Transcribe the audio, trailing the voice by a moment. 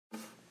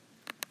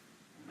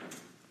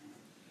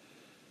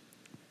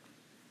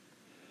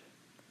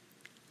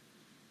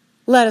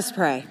Let us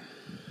pray.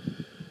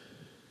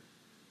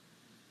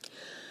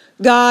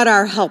 God,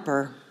 our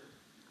helper,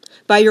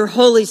 by your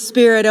Holy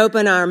Spirit,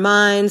 open our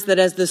minds that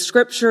as the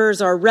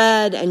scriptures are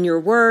read and your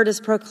word is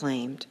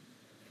proclaimed,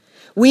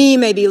 we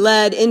may be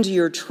led into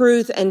your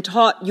truth and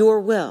taught your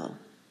will.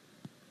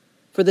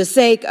 For the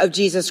sake of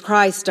Jesus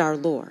Christ our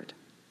Lord.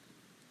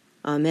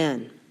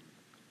 Amen.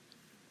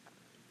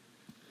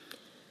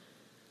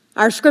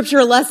 Our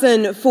scripture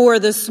lesson for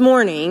this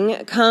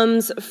morning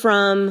comes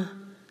from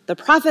the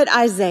prophet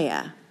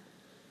Isaiah,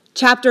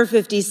 chapter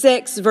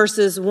 56,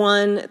 verses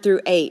 1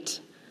 through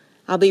 8.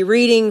 I'll be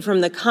reading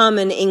from the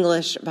Common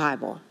English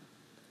Bible.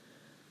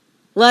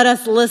 Let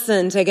us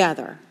listen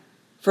together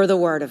for the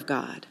word of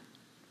God.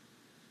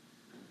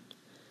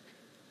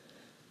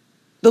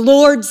 The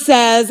Lord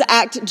says,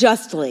 act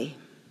justly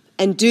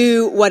and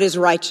do what is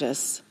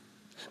righteous,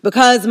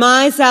 because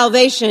my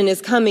salvation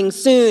is coming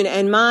soon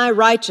and my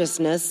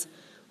righteousness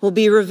will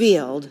be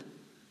revealed.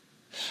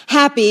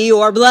 Happy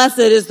or blessed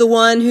is the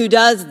one who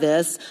does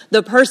this,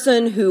 the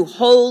person who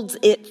holds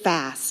it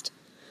fast,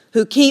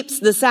 who keeps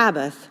the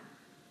Sabbath,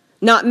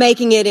 not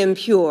making it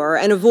impure,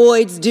 and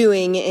avoids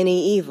doing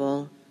any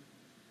evil.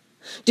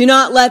 Do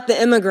not let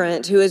the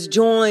immigrant who is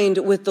joined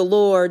with the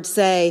Lord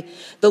say,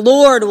 the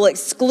Lord will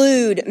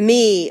exclude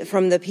me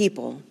from the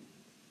people.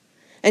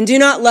 And do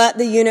not let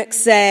the eunuch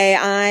say,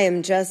 I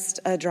am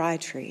just a dry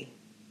tree.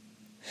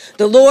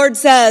 The Lord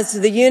says to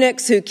the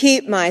eunuchs who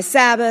keep my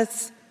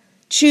Sabbaths,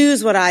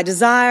 choose what I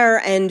desire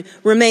and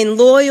remain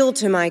loyal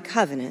to my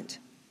covenant.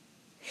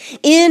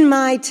 In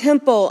my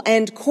temple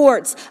and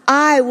courts,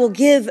 I will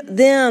give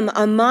them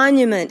a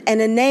monument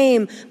and a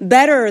name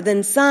better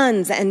than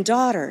sons and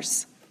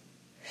daughters.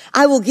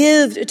 I will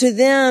give to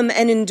them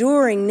an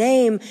enduring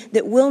name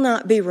that will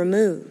not be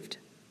removed.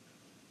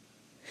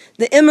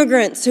 The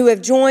immigrants who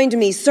have joined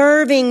me,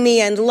 serving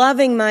me and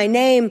loving my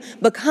name,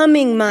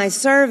 becoming my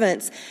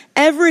servants,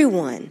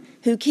 everyone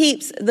who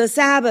keeps the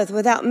Sabbath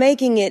without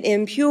making it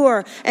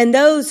impure, and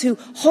those who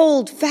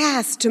hold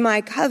fast to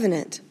my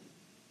covenant,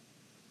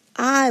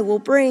 I will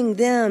bring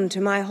them to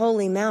my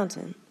holy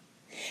mountain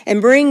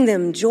and bring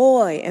them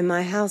joy in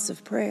my house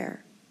of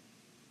prayer.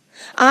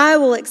 I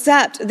will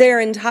accept their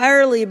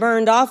entirely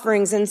burned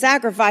offerings and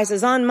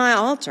sacrifices on my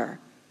altar.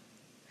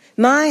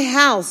 My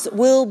house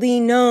will be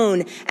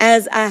known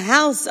as a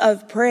house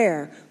of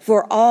prayer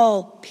for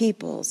all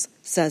peoples,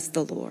 says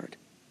the Lord.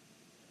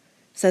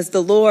 Says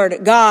the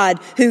Lord God,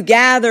 who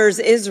gathers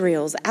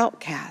Israel's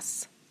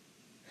outcasts.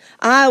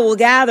 I will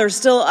gather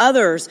still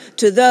others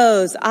to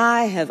those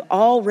I have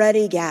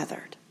already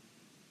gathered.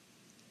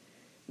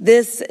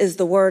 This is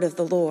the word of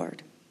the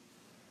Lord.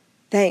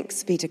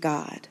 Thanks be to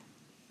God.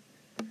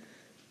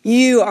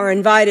 You are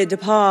invited to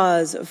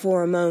pause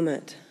for a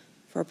moment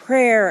for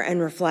prayer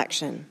and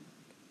reflection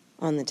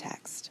on the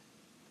text.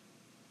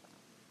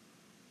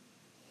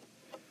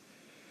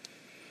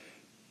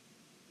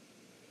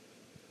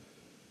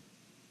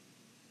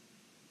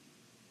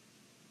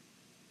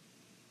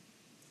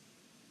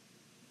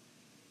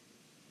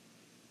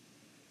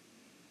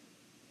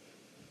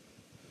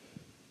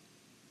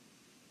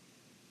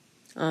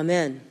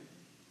 Amen.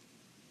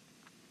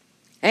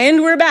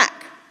 And we're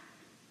back.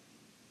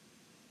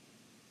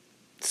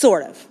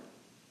 Sort of.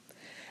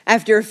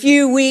 After a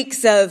few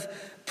weeks of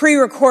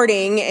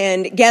pre-recording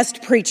and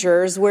guest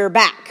preachers, we're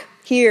back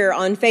here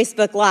on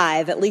Facebook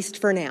Live, at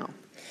least for now.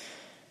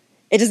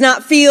 It does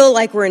not feel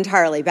like we're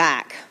entirely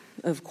back,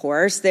 of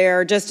course.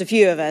 There are just a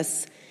few of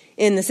us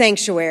in the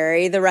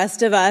sanctuary. The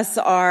rest of us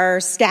are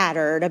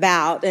scattered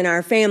about in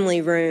our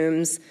family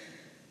rooms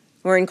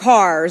or in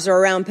cars or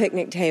around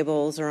picnic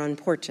tables or on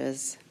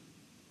porches.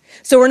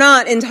 So we're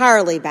not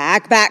entirely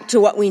back to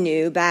what we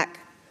knew, back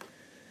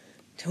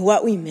to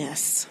what we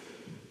miss.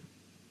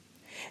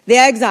 The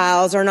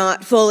exiles are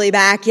not fully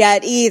back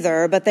yet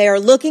either, but they are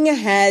looking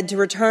ahead to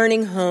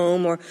returning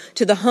home or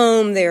to the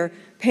home their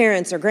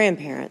parents or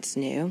grandparents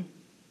knew.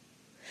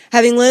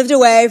 Having lived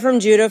away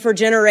from Judah for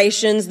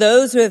generations,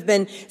 those who have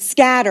been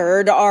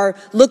scattered are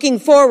looking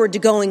forward to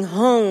going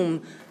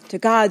home to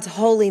God's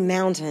holy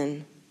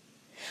mountain.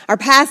 Our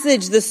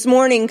passage this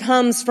morning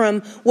comes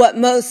from what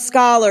most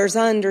scholars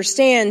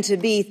understand to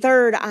be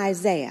 3rd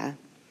Isaiah,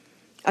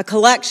 a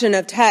collection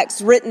of texts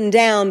written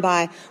down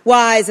by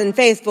wise and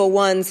faithful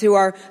ones who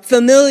are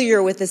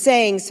familiar with the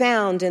sayings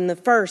found in the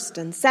 1st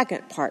and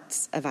 2nd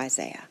parts of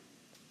Isaiah.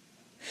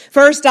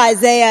 First,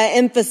 Isaiah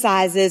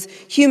emphasizes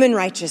human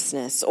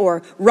righteousness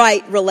or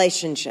right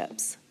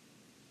relationships,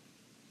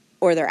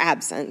 or their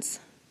absence.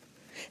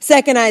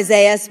 Second,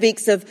 Isaiah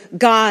speaks of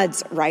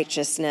God's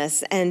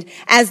righteousness, and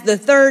as the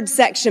 3rd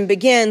section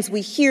begins, we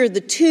hear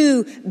the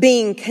two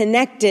being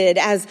connected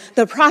as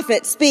the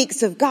prophet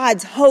speaks of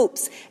God's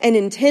hopes and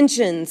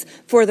intentions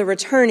for the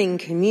returning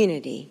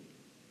community.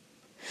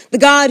 The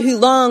God who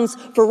longs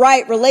for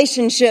right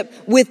relationship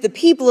with the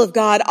people of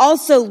God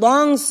also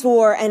longs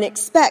for and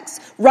expects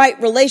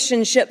right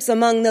relationships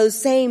among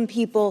those same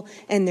people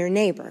and their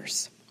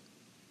neighbors.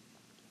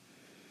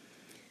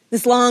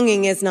 This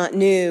longing is not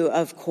new,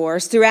 of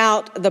course.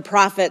 Throughout the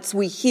prophets,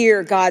 we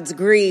hear God's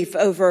grief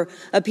over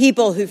a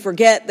people who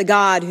forget the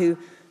God who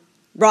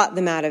brought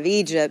them out of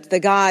Egypt, the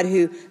God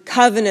who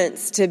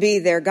covenants to be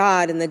their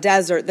God in the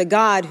desert, the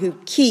God who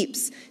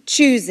keeps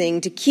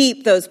choosing to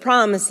keep those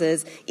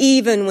promises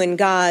even when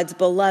God's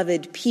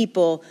beloved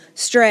people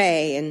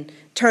stray and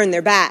turn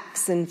their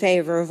backs in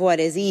favor of what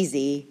is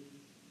easy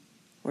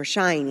or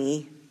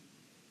shiny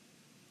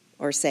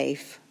or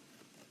safe.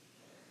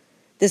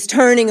 This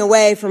turning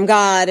away from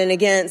God and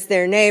against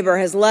their neighbor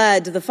has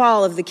led to the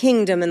fall of the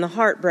kingdom and the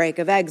heartbreak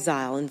of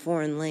exile in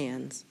foreign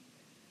lands.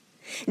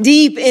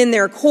 Deep in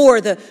their core,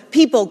 the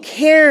people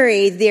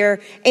carry their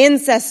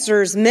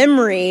ancestors'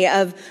 memory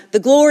of the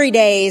glory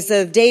days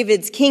of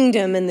David's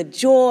kingdom and the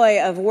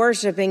joy of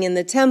worshiping in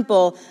the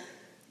temple.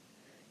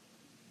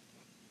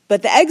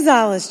 But the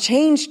exile has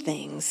changed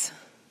things.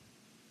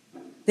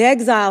 The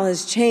exile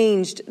has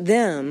changed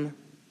them.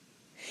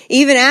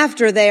 Even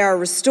after they are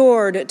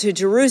restored to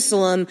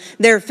Jerusalem,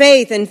 their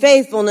faith and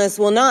faithfulness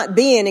will not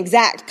be an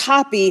exact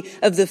copy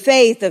of the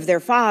faith of their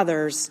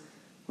fathers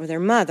or their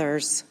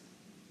mothers.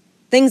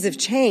 Things have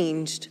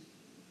changed.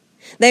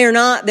 They are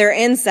not their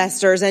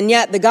ancestors, and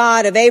yet the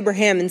God of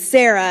Abraham and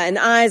Sarah and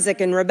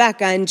Isaac and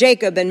Rebekah and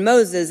Jacob and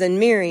Moses and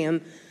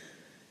Miriam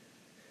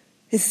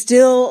is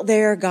still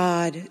their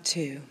God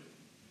too.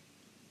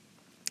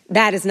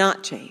 That has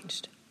not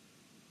changed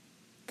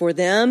for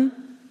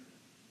them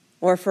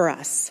or for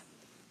us.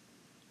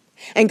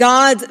 And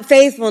God's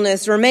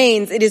faithfulness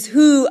remains. It is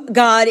who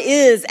God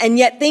is, and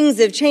yet things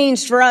have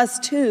changed for us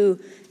too,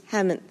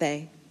 haven't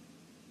they?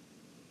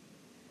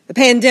 The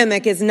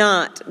pandemic is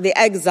not the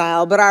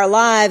exile, but our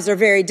lives are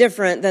very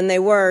different than they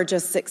were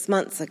just 6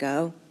 months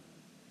ago.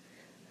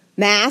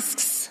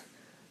 Masks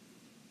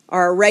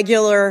are a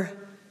regular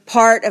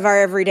part of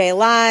our everyday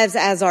lives,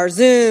 as are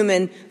Zoom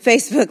and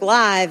Facebook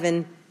Live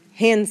and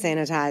hand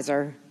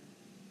sanitizer.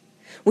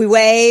 We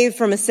wave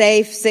from a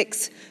safe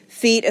 6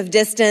 feet of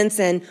distance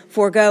and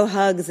forego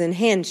hugs and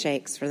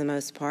handshakes for the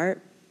most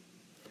part.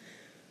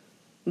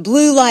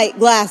 Blue light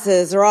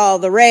glasses are all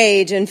the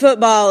rage, and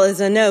football is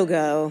a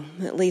no-go,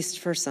 at least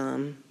for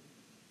some.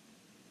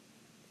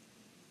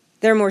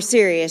 There are more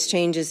serious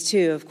changes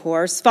too, of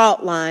course.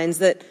 Fault lines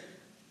that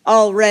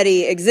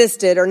already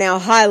existed are now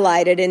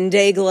highlighted in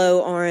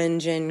day-glow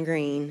orange and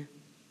green.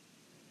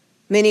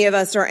 Many of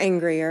us are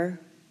angrier,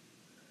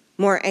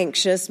 more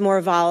anxious,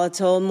 more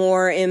volatile,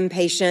 more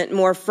impatient,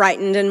 more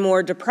frightened, and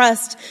more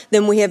depressed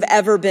than we have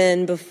ever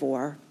been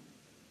before.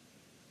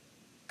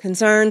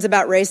 Concerns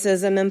about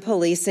racism and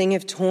policing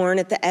have torn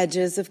at the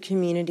edges of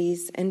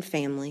communities and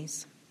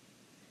families.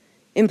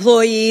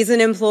 Employees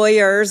and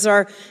employers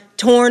are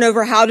torn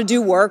over how to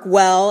do work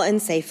well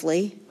and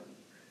safely.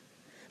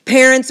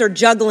 Parents are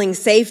juggling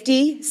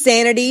safety,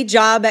 sanity,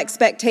 job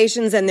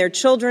expectations, and their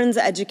children's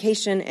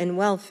education and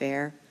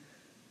welfare.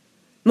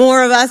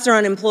 More of us are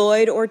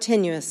unemployed or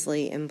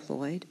tenuously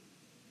employed.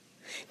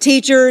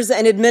 Teachers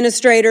and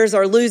administrators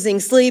are losing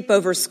sleep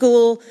over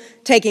school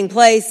taking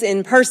place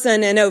in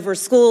person and over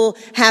school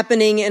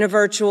happening in a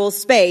virtual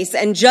space.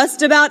 And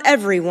just about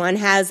everyone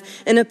has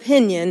an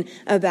opinion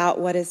about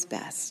what is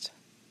best.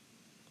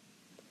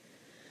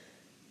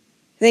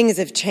 Things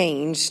have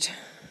changed,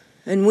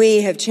 and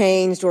we have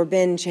changed or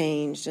been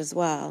changed as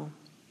well.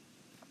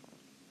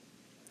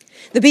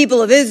 The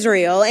people of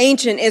Israel,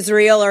 ancient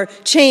Israel, are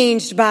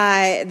changed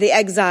by the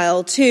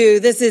exile too.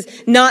 This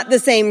is not the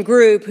same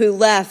group who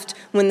left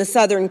when the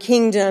southern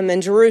kingdom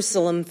and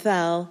Jerusalem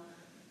fell.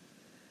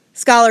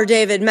 Scholar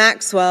David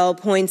Maxwell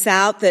points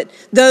out that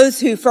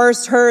those who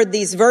first heard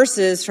these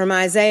verses from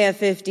Isaiah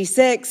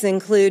 56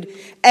 include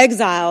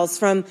exiles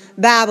from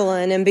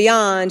Babylon and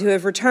beyond who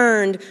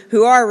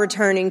are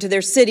returning to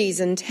their cities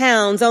and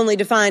towns, only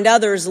to find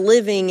others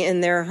living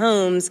in their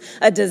homes,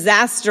 a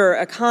disaster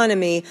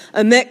economy,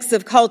 a mix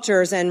of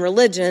cultures and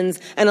religions,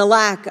 and a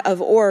lack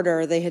of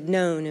order they had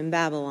known in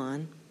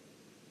Babylon.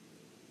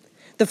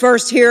 The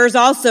first hearers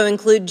also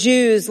include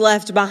Jews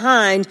left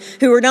behind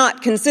who were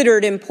not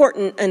considered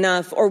important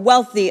enough or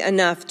wealthy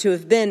enough to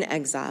have been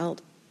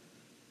exiled.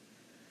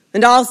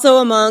 And also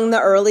among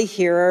the early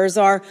hearers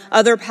are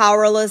other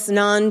powerless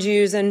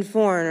non-Jews and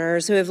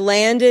foreigners who have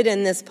landed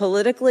in this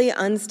politically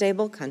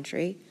unstable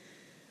country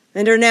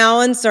and are now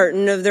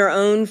uncertain of their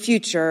own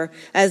future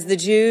as the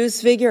Jews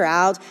figure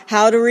out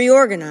how to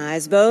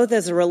reorganize both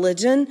as a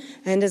religion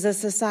and as a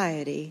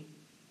society.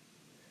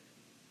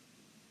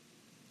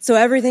 So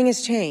everything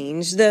has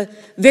changed. The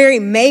very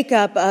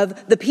makeup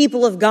of the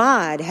people of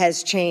God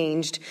has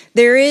changed.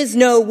 There is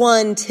no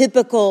one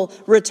typical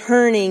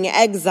returning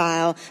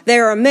exile. They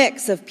are a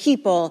mix of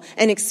people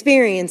and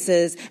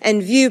experiences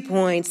and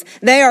viewpoints.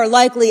 They are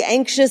likely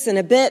anxious and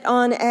a bit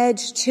on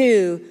edge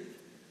too.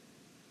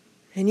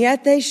 And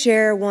yet they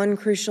share one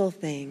crucial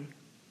thing.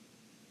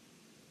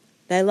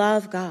 They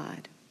love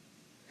God.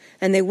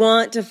 And they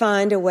want to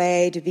find a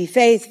way to be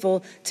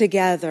faithful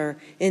together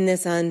in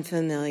this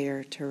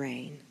unfamiliar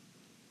terrain.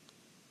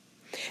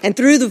 And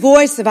through the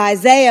voice of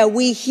Isaiah,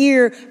 we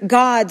hear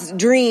God's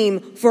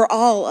dream for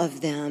all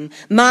of them.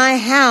 My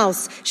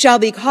house shall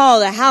be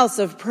called a house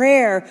of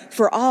prayer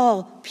for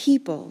all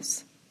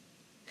peoples.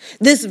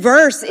 This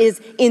verse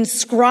is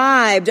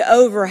inscribed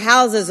over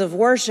houses of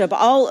worship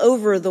all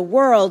over the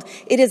world.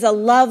 It is a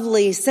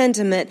lovely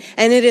sentiment,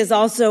 and it is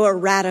also a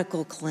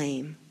radical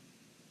claim.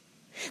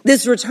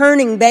 This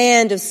returning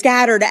band of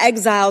scattered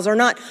exiles are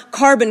not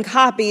carbon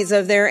copies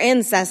of their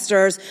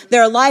ancestors.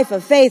 Their life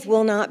of faith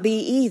will not be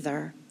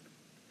either.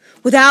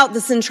 Without the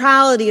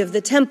centrality of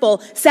the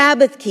temple,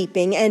 Sabbath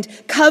keeping and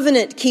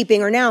covenant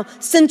keeping are now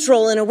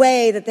central in a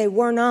way that they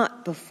were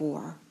not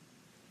before.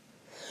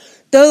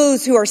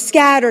 Those who are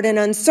scattered and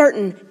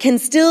uncertain can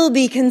still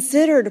be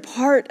considered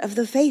part of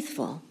the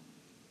faithful.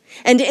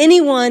 And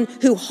anyone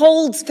who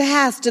holds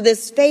fast to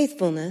this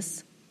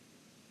faithfulness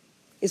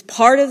is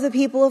part of the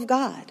people of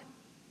God.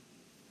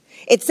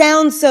 It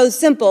sounds so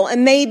simple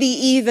and maybe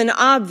even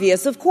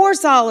obvious. Of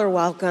course all are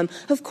welcome.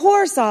 Of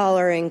course all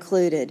are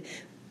included.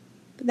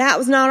 But that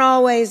was not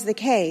always the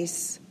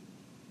case.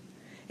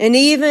 And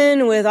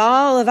even with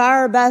all of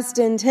our best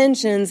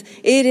intentions,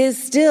 it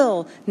is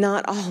still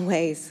not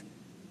always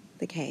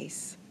the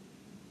case.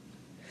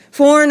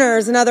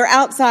 Foreigners and other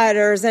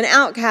outsiders and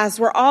outcasts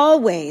were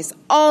always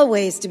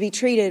to be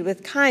treated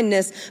with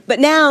kindness. But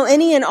now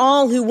any and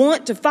all who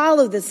want to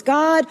follow this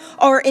God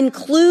are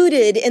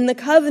included in the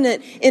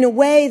covenant in a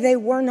way they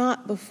were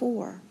not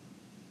before.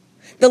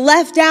 The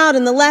left out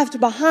and the left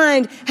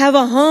behind have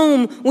a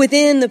home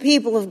within the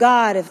people of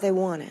God if they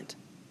want it.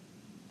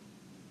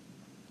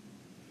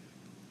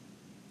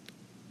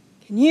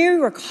 Can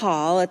you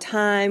recall a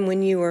time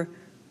when you were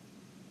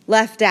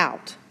left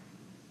out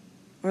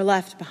or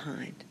left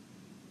behind?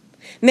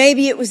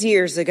 Maybe it was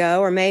years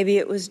ago, or maybe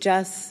it was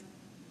just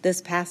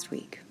this past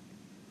week.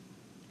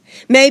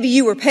 Maybe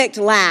you were picked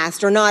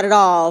last or not at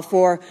all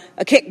for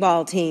a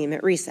kickball team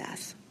at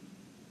recess.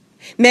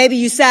 Maybe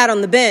you sat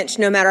on the bench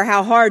no matter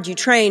how hard you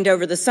trained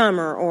over the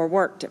summer or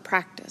worked at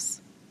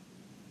practice.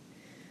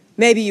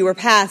 Maybe you were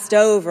passed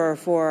over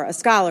for a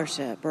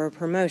scholarship or a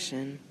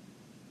promotion.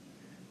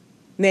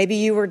 Maybe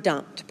you were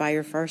dumped by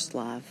your first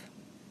love.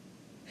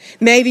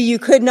 Maybe you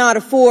could not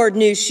afford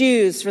new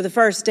shoes for the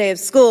first day of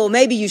school.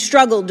 Maybe you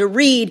struggled to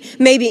read.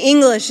 Maybe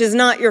English is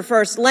not your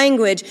first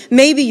language.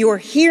 Maybe your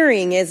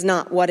hearing is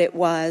not what it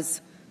was.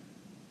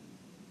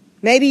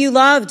 Maybe you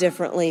love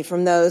differently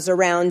from those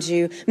around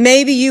you.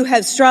 Maybe you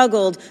have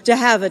struggled to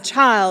have a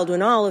child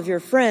when all of your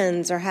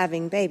friends are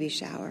having baby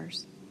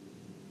showers.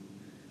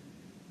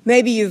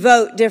 Maybe you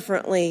vote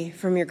differently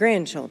from your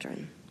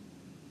grandchildren.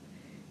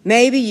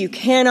 Maybe you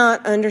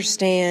cannot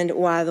understand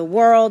why the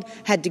world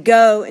had to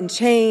go and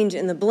change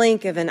in the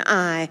blink of an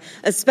eye,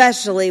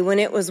 especially when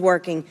it was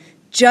working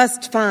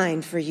just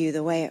fine for you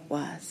the way it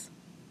was.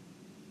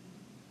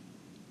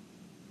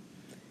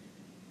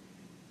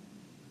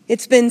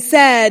 It's been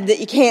said that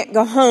you can't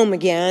go home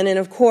again, and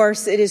of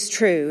course it is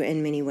true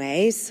in many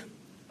ways.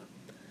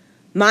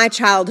 My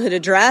childhood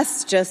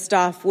address just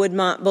off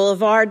Woodmont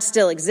Boulevard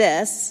still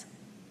exists,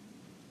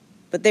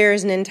 but there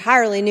is an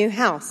entirely new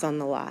house on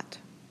the lot.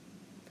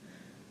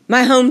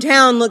 My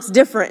hometown looks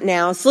different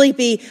now.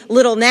 Sleepy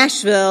little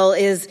Nashville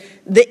is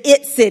the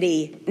it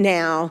city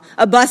now,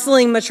 a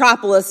bustling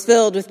metropolis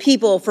filled with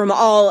people from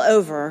all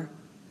over.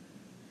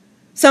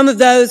 Some of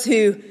those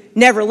who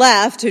never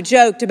left, who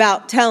joked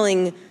about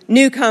telling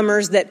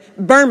newcomers that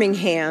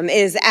Birmingham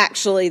is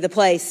actually the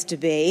place to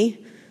be,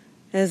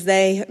 as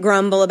they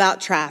grumble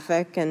about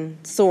traffic and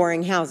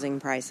soaring housing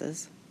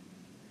prices.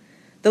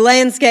 The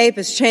landscape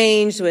has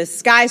changed with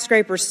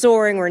skyscrapers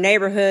soaring where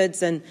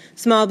neighborhoods and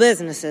small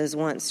businesses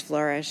once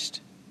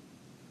flourished.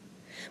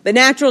 But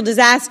natural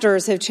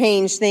disasters have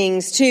changed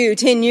things too.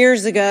 10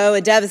 years ago, a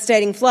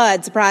devastating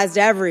flood surprised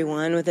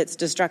everyone with its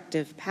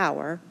destructive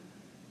power.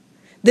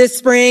 This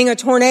spring, a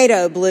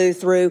tornado blew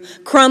through,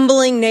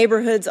 crumbling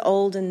neighborhoods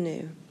old and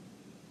new.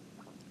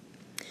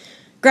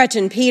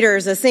 Gretchen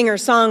Peters, a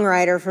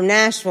singer-songwriter from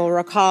Nashville,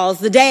 recalls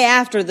the day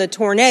after the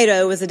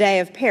tornado was a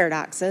day of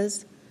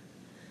paradoxes.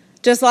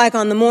 Just like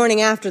on the morning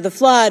after the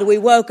flood, we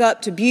woke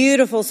up to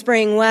beautiful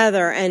spring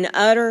weather and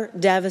utter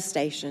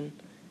devastation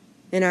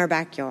in our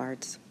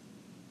backyards.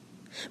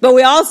 But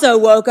we also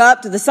woke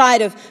up to the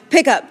sight of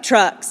pickup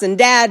trucks and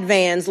dad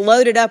vans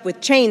loaded up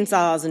with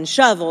chainsaws and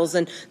shovels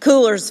and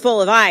coolers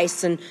full of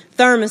ice and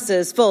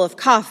thermoses full of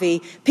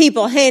coffee,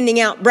 people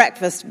handing out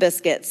breakfast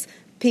biscuits,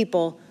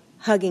 people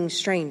hugging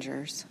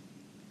strangers.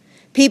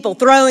 People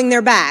throwing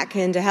their back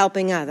into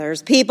helping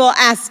others. People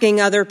asking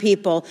other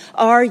people,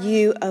 "Are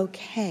you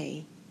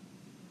okay?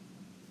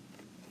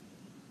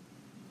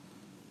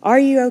 Are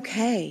you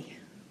okay?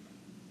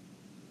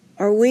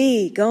 Are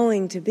we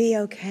going to be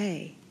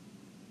okay?"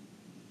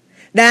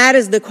 That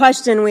is the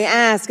question we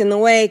ask in the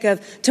wake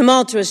of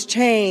tumultuous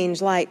change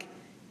like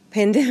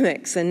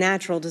pandemics and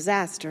natural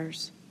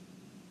disasters.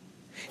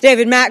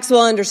 David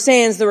Maxwell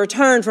understands the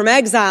return from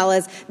exile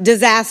as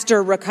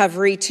disaster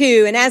recovery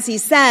too. And as he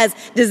says,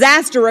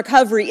 disaster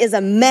recovery is a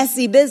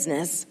messy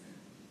business.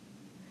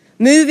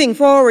 Moving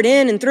forward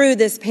in and through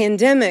this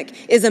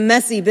pandemic is a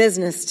messy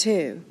business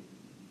too.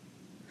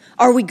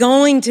 Are we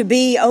going to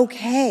be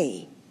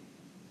okay?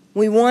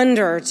 We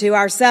wonder to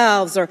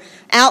ourselves or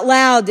out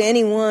loud to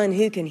anyone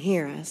who can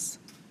hear us.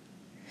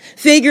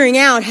 Figuring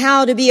out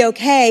how to be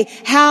okay,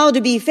 how to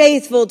be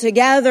faithful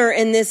together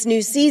in this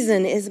new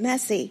season is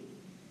messy.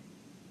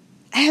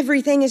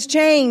 Everything has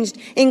changed,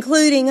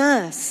 including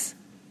us.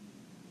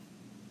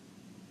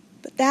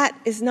 But that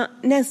is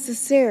not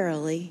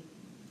necessarily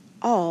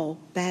all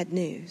bad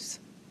news.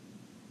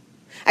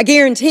 I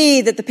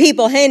guarantee that the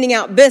people handing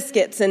out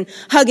biscuits and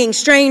hugging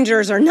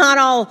strangers are not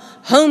all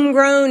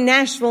homegrown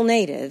Nashville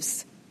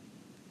natives.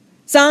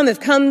 Some have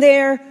come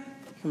there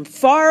from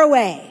far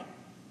away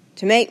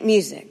to make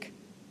music.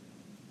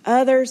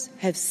 Others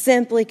have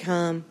simply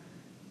come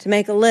to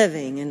make a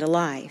living and a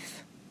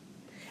life.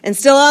 And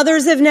still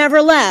others have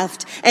never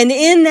left, and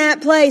in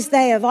that place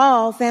they have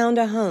all found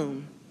a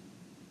home.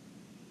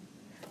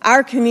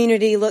 Our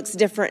community looks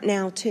different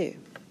now too.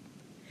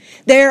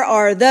 There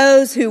are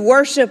those who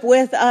worship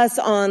with us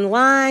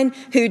online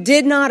who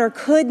did not or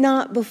could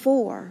not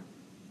before.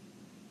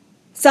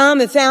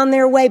 Some have found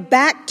their way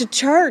back to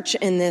church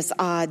in this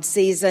odd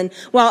season,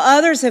 while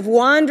others have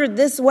wandered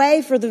this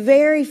way for the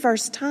very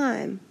first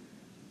time.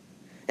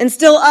 And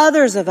still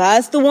others of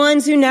us, the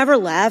ones who never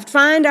left,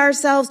 find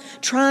ourselves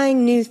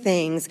trying new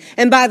things.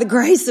 And by the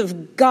grace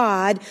of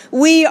God,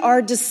 we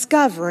are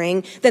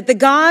discovering that the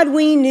God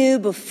we knew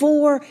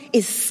before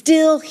is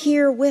still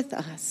here with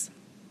us.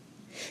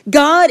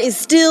 God is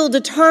still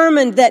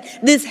determined that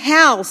this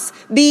house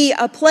be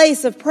a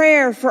place of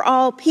prayer for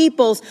all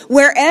peoples,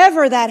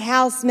 wherever that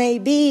house may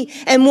be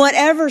and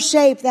whatever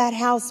shape that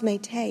house may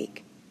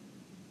take.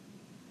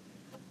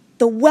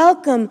 The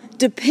welcome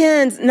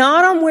depends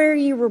not on where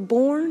you were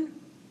born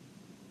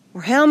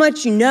or how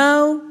much you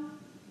know,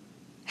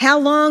 how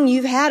long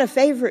you've had a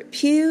favorite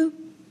pew,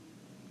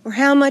 or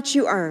how much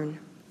you earn.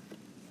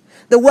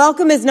 The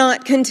welcome is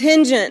not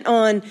contingent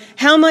on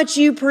how much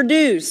you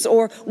produce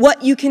or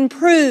what you can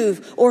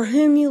prove or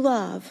whom you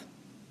love.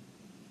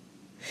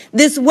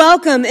 This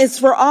welcome is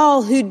for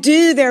all who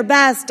do their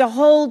best to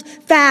hold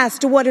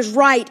fast to what is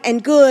right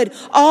and good,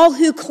 all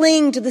who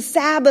cling to the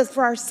Sabbath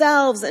for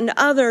ourselves and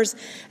others,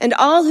 and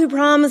all who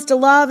promise to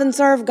love and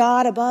serve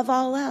God above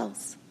all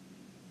else.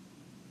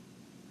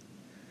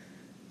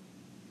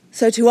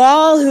 So to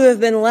all who have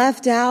been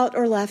left out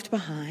or left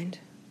behind,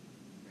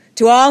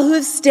 to all who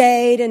have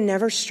stayed and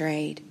never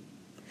strayed,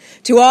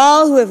 to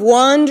all who have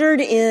wandered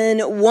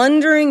in,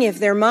 wondering if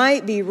there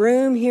might be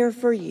room here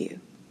for you,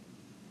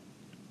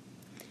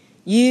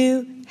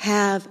 you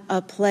have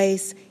a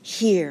place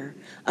here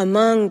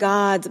among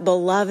God's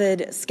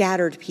beloved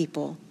scattered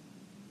people.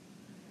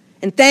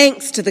 And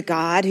thanks to the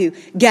God who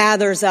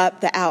gathers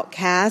up the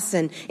outcasts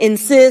and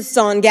insists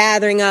on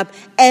gathering up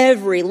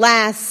every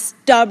last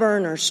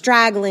stubborn or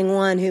straggling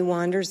one who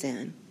wanders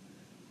in,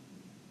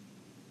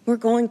 we're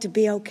going to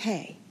be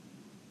okay.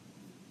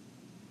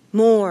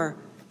 More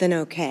than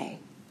okay.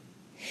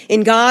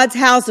 In God's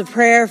house of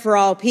prayer for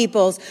all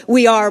peoples,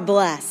 we are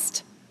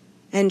blessed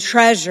and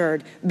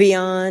treasured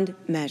beyond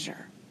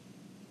measure.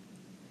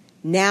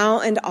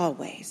 Now and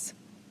always,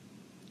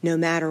 no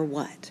matter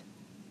what.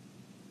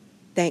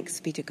 Thanks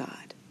be to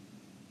God.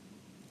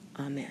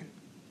 Amen.